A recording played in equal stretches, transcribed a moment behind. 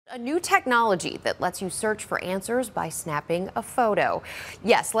A new technology that lets you search for answers by snapping a photo.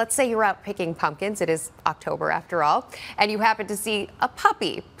 Yes, let's say you're out picking pumpkins. It is October after all, and you happen to see a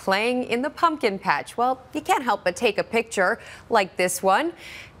puppy playing in the pumpkin patch. Well, you can't help but take a picture like this one,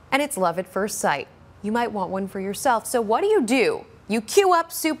 and it's love at first sight. You might want one for yourself. So what do? You queue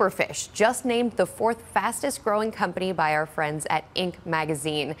up Superfish, just named the 4th fastest growing company by our friends at Inc.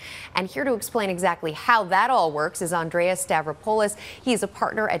 magazine. And here to explain exactly how that all works is Andreas Stavropoulos. He's a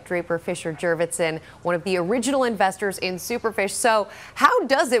partner at Draper Fisher Jurvetson, one of the original investors in Superfish. So how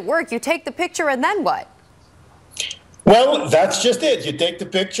does it work? You take the picture and then what? Well, that's just it. You take the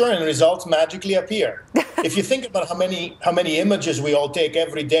picture and results magically appear. If you think about how many images we all take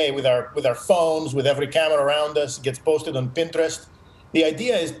every day with our phones, with every camera around us, it gets posted on Pinterest. The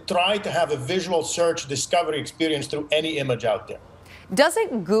idea is try to have a visual search discovery experience through any image out there.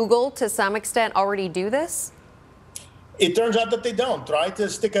 Doesn't Google, to some extent, already do this? It turns out that they don't. Try to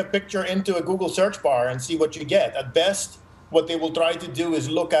stick a picture into a Google search bar and see what you get. At best, what they will try to do is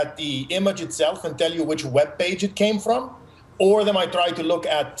look at the image itself and tell you which web page it came from. Or they might try to look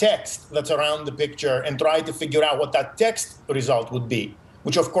at text that's around the picture and try to figure out what that text result would be,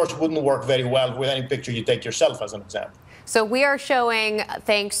 which of course wouldn't work very well with any picture you take yourself as an example. So we are showing,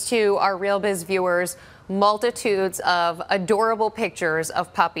 thanks to our RealBiz viewers, multitudes of adorable pictures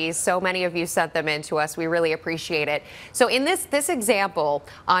of puppies. So many of you sent them in to us. We really appreciate it. So in this example,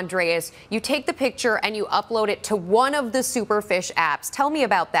 Andreas, you take the picture and you upload it to one of the Superfish apps. Tell me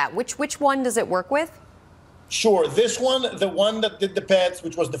about that. Which one does it work with? Sure. This one, the one that did the pets,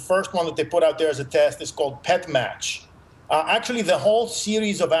 which was the first one that they put out there as a test, is called Pet Match. Actually, the whole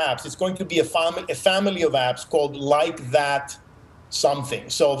series of apps, it's going to be a family of apps called Like That Something.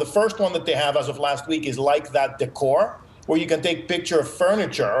 So the first one that they have as of last week is Like That Decor, where you can take picture of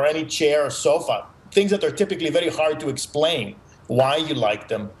furniture or any chair or sofa, things that are typically very hard to explain why you like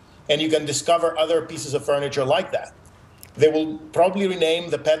them, and you can discover other pieces of furniture like that. They will probably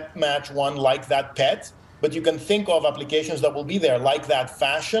rename the Pet Match one Like That Pet, but you can think of applications that will be there, Like That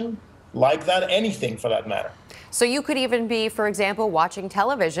Fashion, Like That Anything for that matter. So you could even be, for example, watching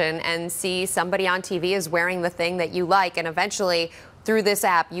television and see somebody on TV is wearing the thing that you like, and eventually through this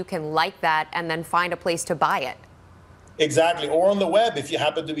app you can like that and then find a place to buy it. Exactly. Or on the web, if you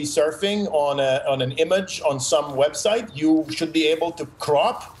happen to be surfing on an image on some website, you should be able to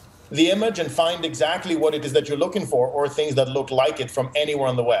crop the image and find exactly what it is that you're looking for, or things that look like it from anywhere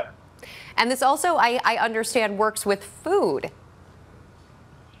on the web. And this also, I understand, works with food.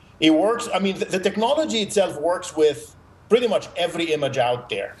 It works. I mean, the technology itself works with pretty much every image out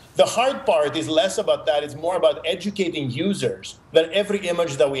there. The hard part is less about that. It's more about educating users that every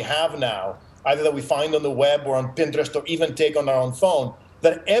image that we have now, either that we find on the web or on Pinterest or even take on our own phone,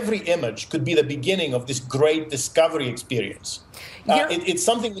 that every image could be the beginning of this great discovery experience. It's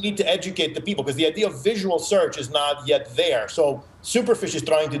something we need to educate the people, because the idea of visual search is not yet there. So Superfish is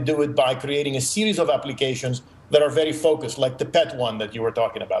trying to do it by creating a series of applications that are very focused, like the pet one that you were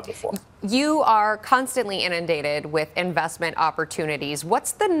talking about before. You are constantly inundated with investment opportunities.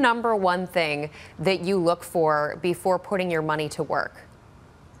 What's the #1 thing that you look for before putting your money to work?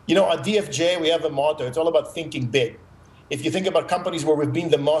 You know, at DFJ, we have a motto. It's all about thinking big. If you think about companies where we've been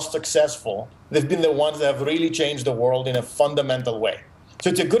the most successful, they've been the ones that have really changed the world in a fundamental way. So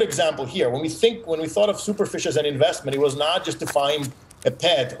it's a good example here. When we thought of Superfish as an investment, it was not just to find a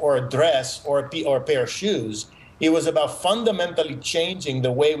pet or a dress or a pair of shoes. It was about fundamentally changing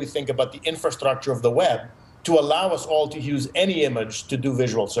the way we think about the infrastructure of the web to allow us all to use any image to do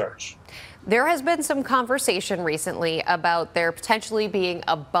visual search. There has been some conversation recently about there potentially being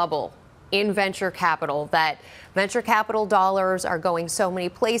a bubble in venture capital, that venture capital dollars are going so many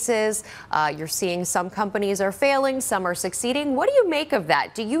places. You're seeing some companies are failing, some are succeeding. What do you make of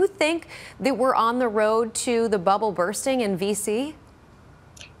that? Do you think that we're on the road to the bubble bursting in VC?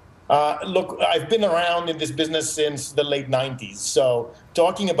 Look, I've been around in this business since the late 90s. So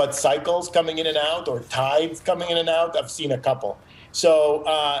talking about cycles coming in and out, or tides coming in and out, I've seen a couple. So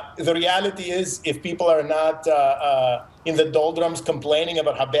the reality is, if people are not in the doldrums complaining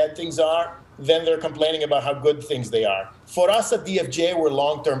about how bad things are, then they're complaining about how good things they are. For us at DFJ, we're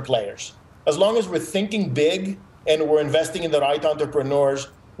long-term players. As long as we're thinking big and we're investing in the right entrepreneurs,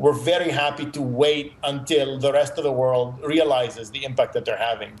 we're very happy to wait until the rest of the world realizes the impact that they're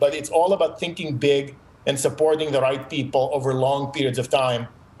having. But it's all about thinking big and supporting the right people over long periods of time.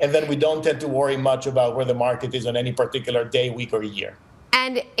 And then we don't tend to worry much about where the market is on any particular day, week, or year.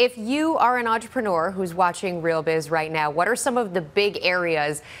 And if you are an entrepreneur who's watching RealBiz right now, what are some of the big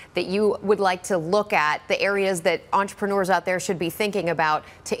areas that you would like to look at, the areas that entrepreneurs out there should be thinking about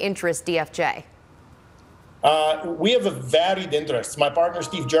to interest DFJ? We have a varied interests. My partner,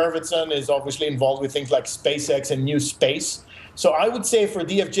 Steve Jarvis, is obviously involved with things like SpaceX and new space. So I would say for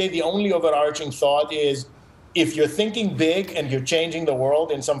DFJ, the only overarching thought is if you're thinking big and you're changing the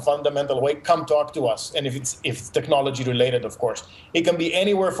world in some fundamental way, come talk to us. And if it's technology related, of course, it can be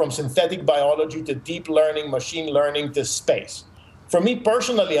anywhere from synthetic biology to deep learning, machine learning to space. For me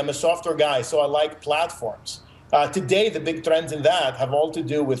personally, I'm a software guy, so I like platforms. Today, the big trends in that have all to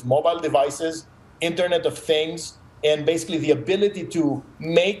do with mobile devices, Internet of Things, and basically the ability to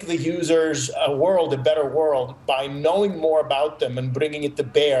make the users world a better world by knowing more about them and bringing it to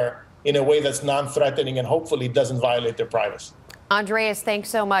bear in a way that's non-threatening and hopefully doesn't violate their privacy. Andreas, thanks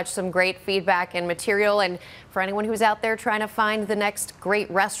so much. Some great feedback and material. And for anyone who's out there trying to find the next great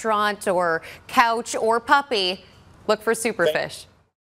restaurant or couch or puppy, look for Superfish.